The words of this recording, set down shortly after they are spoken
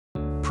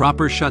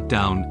Proper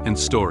shutdown and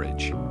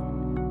storage.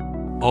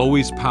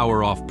 Always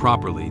power off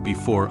properly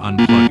before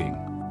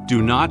unplugging.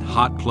 Do not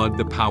hot plug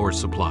the power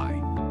supply.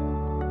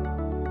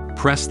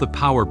 Press the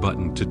power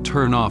button to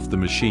turn off the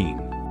machine.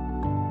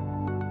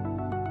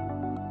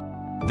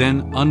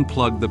 Then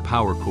unplug the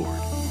power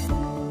cord.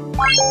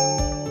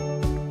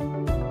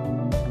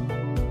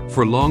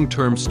 For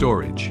long-term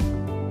storage,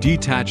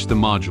 detach the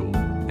module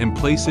and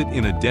place it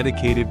in a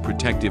dedicated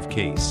protective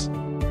case.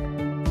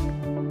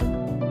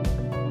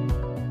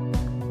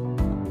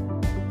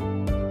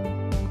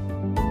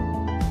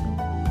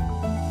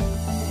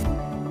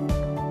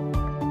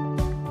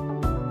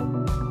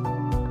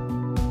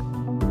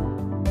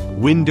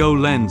 Window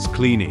lens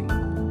cleaning.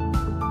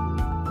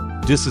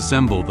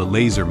 Disassemble the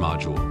laser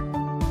module.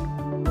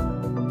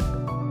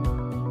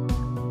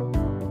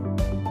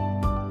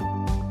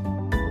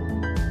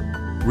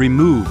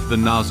 Remove the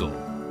nozzle.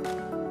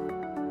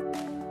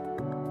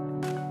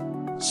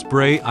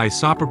 Spray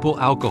isopropyl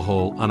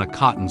alcohol on a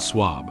cotton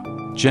swab.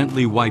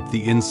 Gently wipe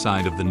the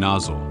inside of the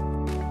nozzle.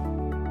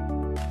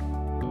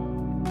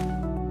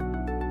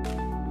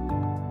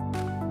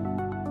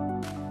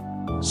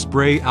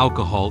 Spray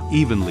alcohol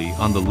evenly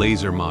on the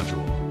laser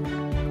module.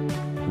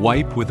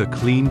 Wipe with a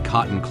clean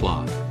cotton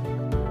cloth.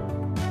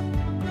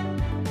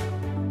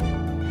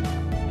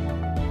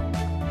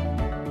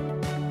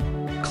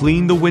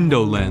 Clean the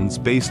window lens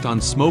based on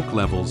smoke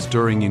levels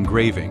during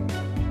engraving.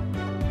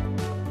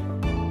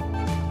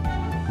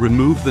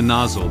 Remove the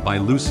nozzle by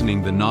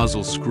loosening the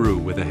nozzle screw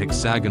with a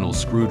hexagonal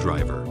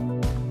screwdriver.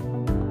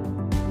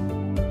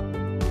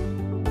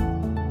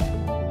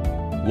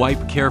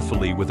 Wipe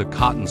carefully with a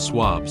cotton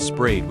swab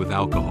sprayed with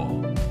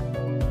alcohol.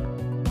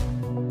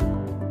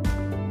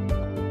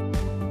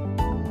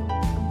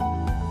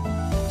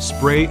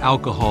 Spray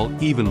alcohol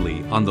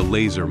evenly on the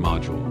laser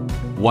module.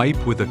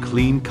 Wipe with a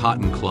clean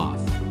cotton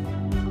cloth.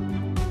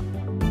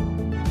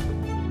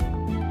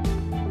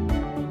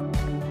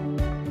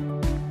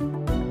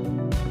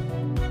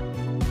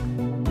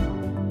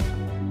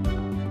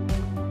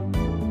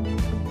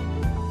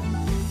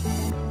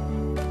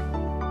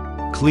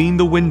 Clean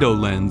the window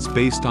lens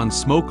based on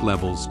smoke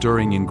levels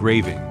during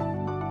engraving.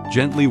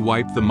 Gently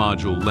wipe the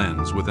module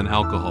lens with an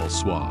alcohol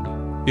swab.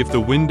 If the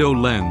window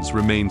lens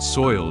remains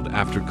soiled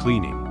after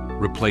cleaning,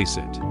 replace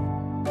it.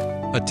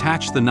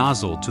 Attach the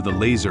nozzle to the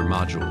laser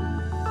module.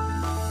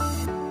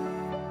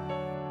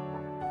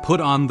 Put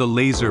on the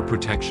laser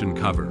protection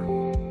cover.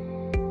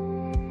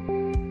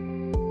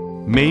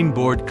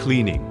 Mainboard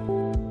cleaning.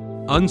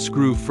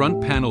 Unscrew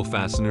front panel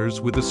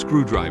fasteners with a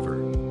screwdriver.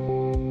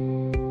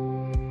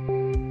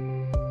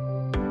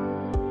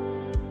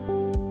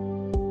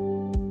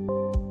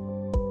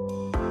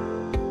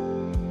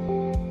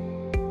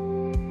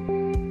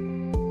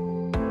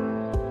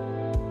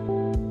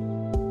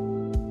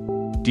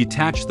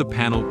 Detach the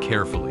panel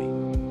carefully.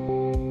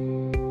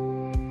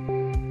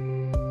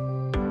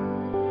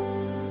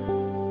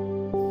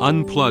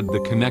 Unplug the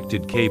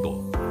connected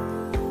cable.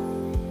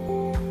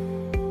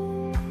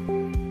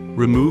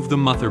 Remove the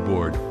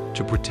motherboard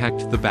to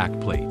protect the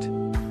backplate.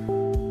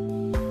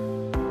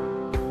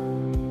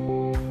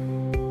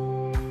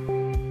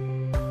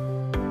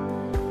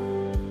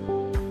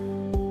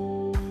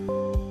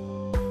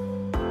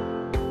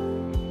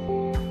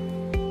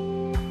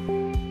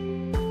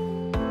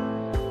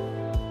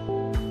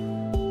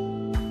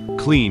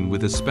 Clean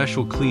with a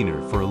special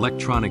cleaner for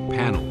electronic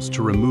panels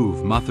to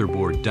remove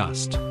motherboard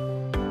dust.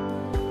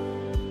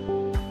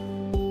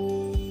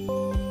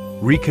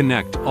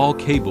 Reconnect all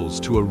cables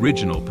to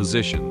original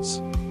positions.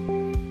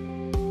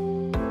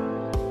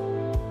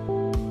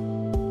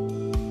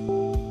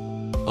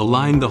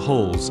 Align the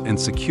holes and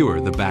secure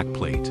the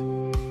backplate.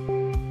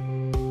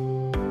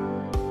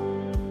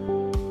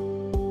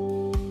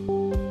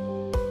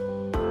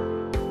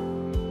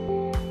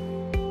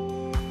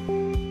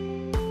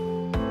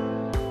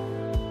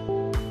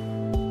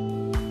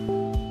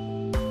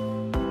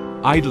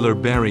 Idler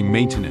bearing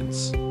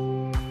maintenance.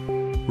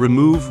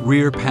 Remove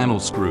rear panel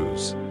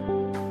screws.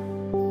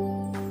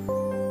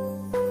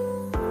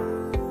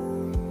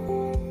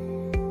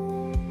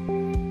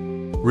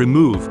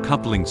 Remove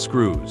coupling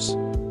screws.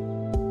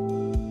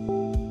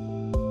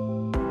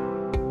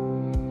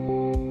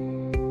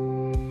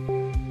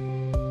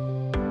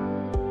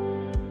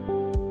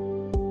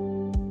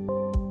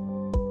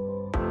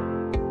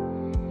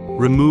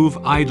 Remove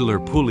idler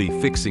pulley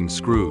fixing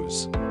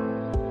screws.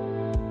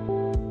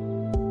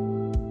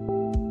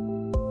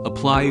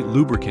 Apply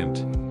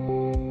lubricant.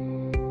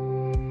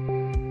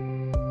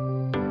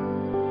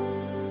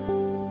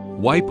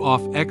 Wipe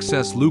off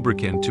excess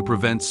lubricant to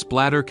prevent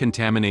splatter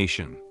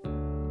contamination.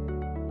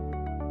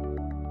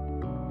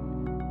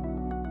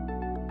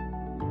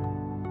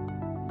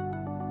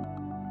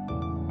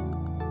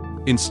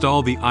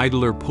 Install the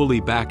idler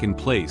pulley back in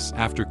place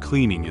after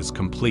cleaning is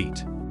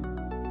complete.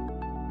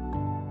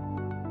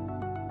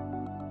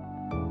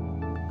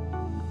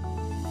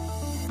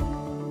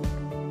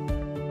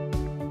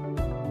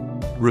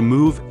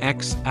 Remove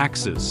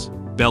X-axis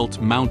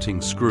belt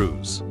mounting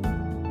screws.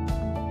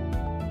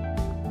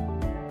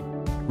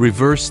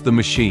 Reverse the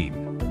machine.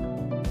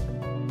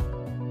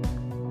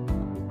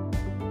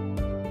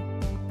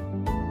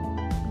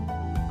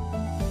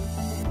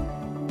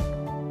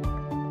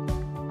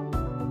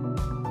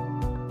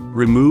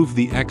 Remove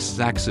the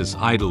X-axis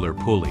idler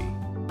pulley.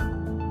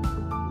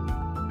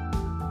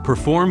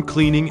 Perform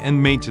cleaning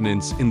and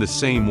maintenance in the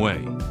same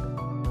way.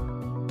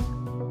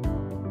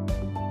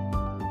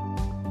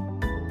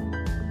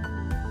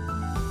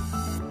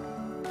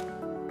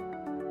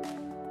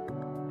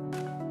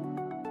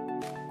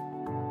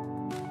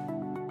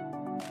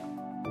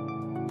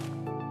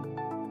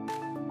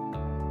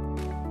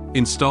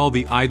 Install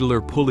the idler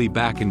pulley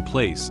back in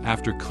place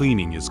after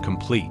cleaning is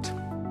complete.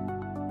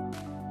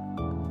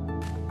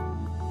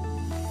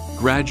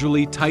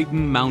 Gradually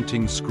tighten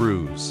mounting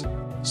screws.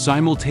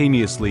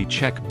 Simultaneously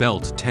check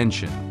belt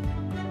tension.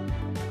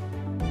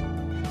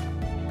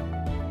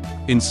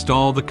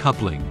 Install the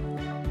coupling.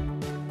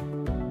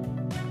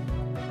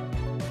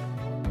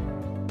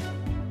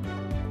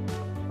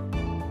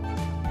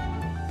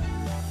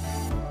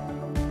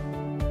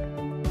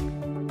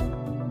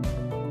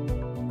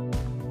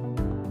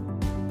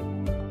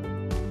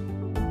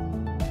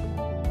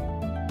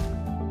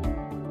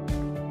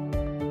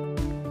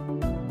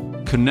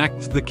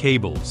 Connect the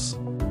cables.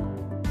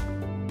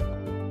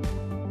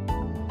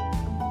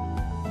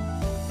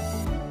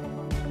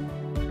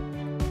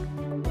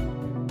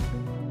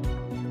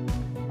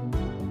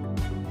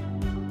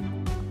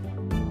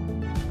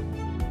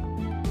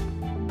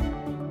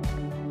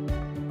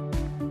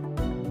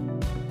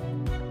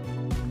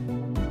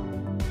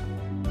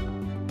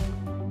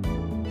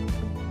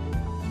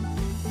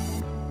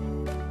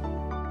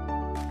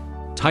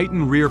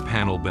 Tighten rear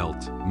panel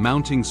belt,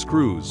 mounting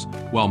screws,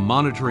 while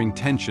monitoring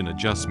tension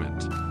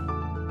adjustment.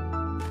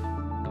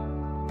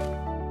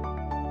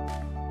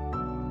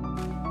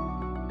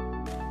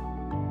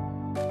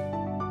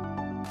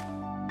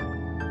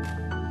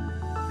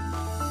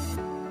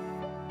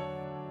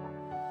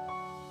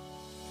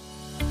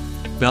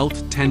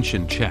 Belt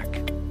tension check.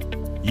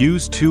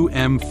 Use 2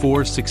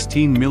 M4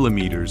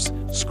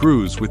 16mm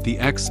screws with the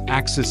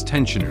X-axis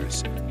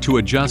tensioners to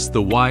adjust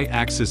the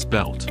Y-axis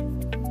belt.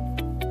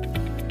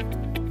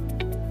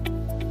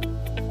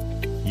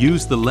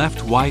 Use the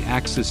left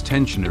Y-axis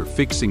tensioner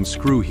fixing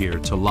screw here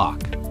to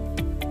lock.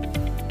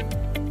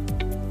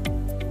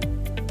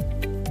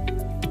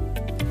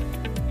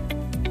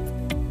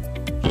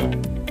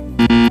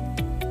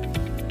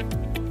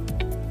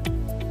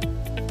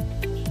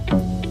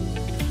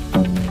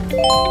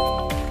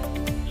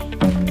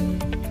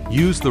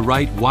 Use the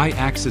right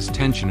Y-axis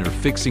tensioner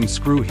fixing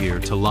screw here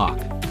to lock.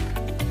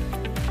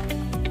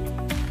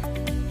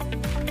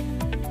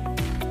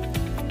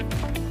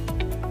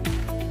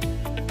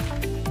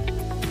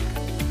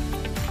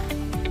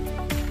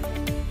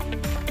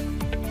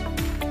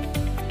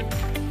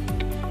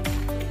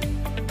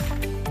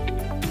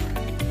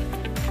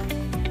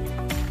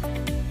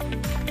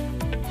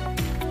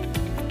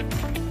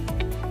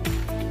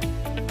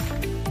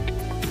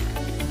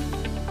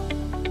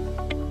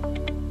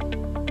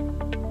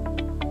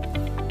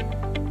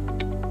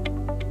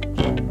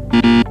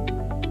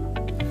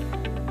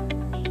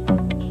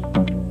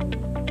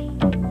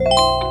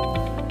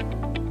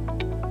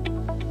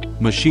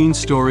 Machine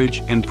storage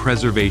and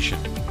preservation.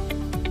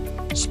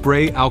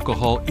 Spray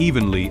alcohol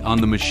evenly on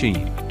the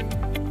machine.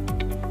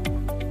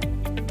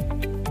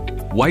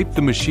 Wipe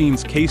the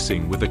machine's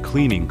casing with a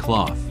cleaning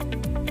cloth.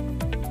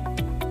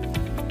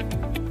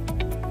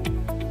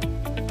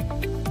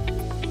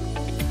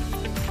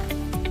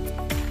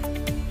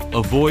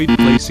 Avoid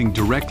placing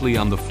directly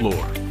on the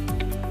floor.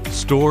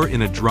 Store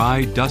in a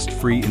dry,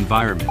 dust-free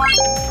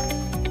environment.